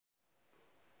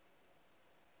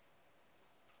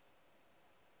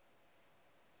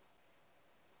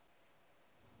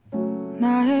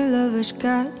My lover's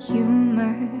got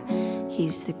humor.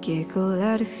 He's the giggle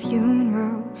at a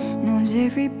funeral, knows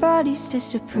everybody's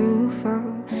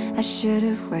disapproval. I should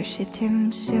have worshipped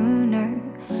him sooner.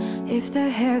 If the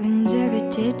heavens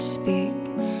ever did speak,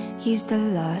 he's the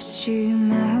lost true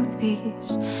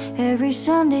mouthpiece. Every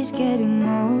Sunday's getting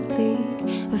more bleak,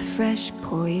 with fresh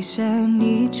poison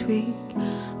each week.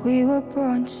 We were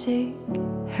born sick,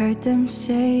 heard them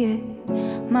say it.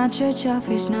 My church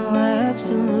offers no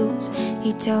absolutes.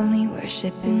 He tells me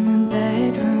worship in the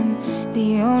bedroom.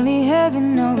 The only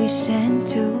heaven I'll be sent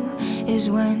to is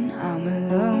when I'm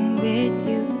alone with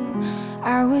you.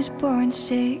 I was born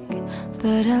sick,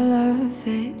 but I love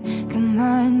it.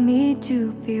 Command me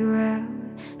to be well.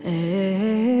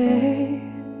 Amen.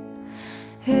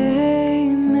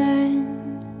 Amen.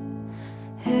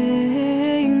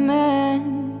 Amen.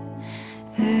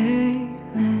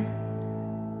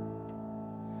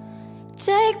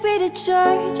 Take me to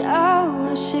church, I'll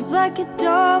worship like a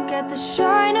dog at the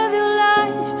shrine of your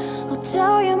lies. I'll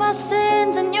tell you my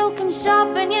sins and you can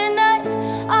sharpen your knife.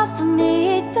 Offer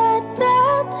me the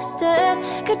death instead.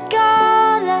 Good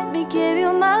God, let me give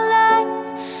you my life.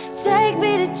 Take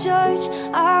me to church,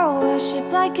 I'll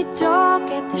worship like a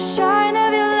dog at the shrine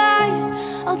of your lies.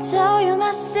 I'll tell you my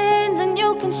sins and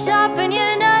you can sharpen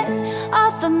your knife.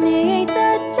 Offer me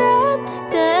the death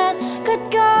instead. Good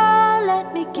God,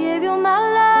 let me give you my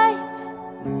life.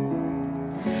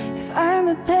 If I'm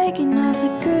a pagan of the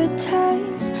good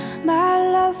times, my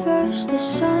lover's the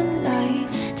sunlight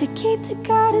to keep the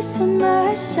goddess on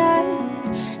my side.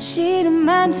 She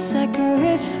demands a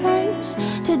sacrifice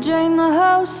to drain the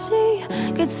whole sea.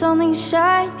 Get something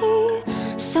shiny,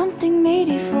 something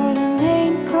meaty for the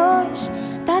main course.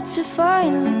 That's a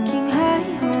fine-looking high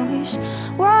horse.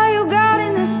 Why you got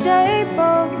in the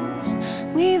stables?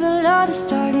 We've a lot of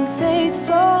starting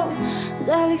faithful.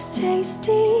 That looks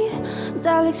tasty,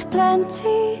 that looks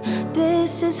plenty.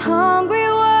 This is hungry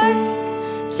work.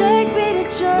 Take me to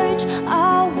church,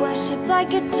 I'll worship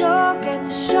like a dog at the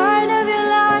shrine of your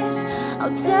lies.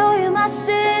 I'll tell you my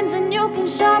sins and you can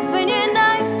sharpen your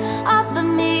knife. Offer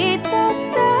me the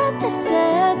death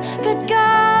instead. Good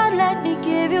God, let me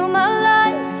give you my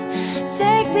life.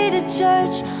 Take me to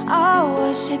church, I'll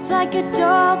worship like a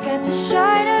dog at the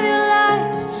shrine of your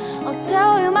lies. I'll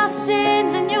tell you my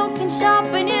sins and you can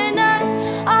sharpen your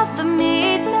knife. Offer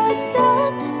me the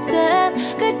death instead.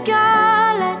 Good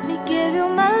God, let me give you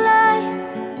my life.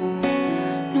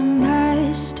 No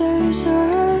masters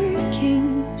or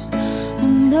kings,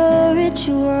 when the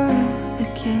ritual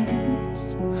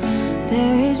begins,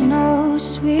 there is no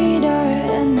sweeter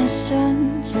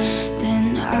innocence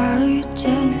than our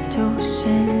gentle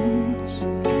sins.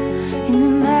 In the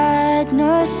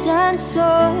madness and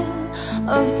soil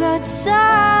of that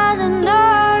sad and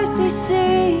earthly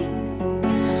sea,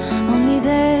 only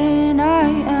then I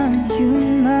am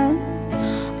human,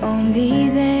 only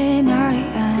then I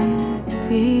am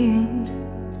free.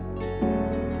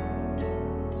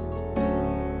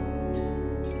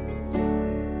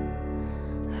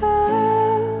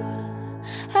 Oh,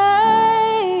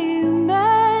 amen,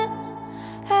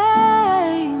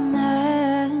 amen,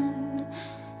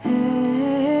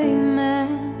 amen.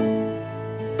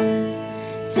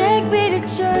 Take me to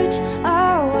church,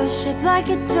 I'll worship like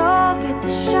a dog at the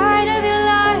shrine of your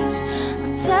lies.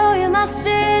 I'll tell you my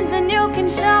sins and you can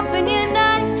sharpen your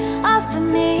knife. Offer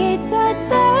me the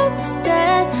death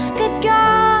instead. Good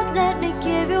God, let me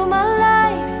give you my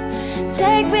life.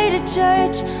 Take me to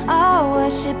church, I'll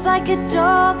worship like a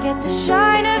dog at the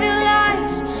shrine of your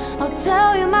lies. I'll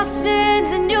tell you my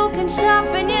sins and you can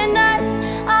sharpen your knife.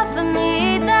 Offer me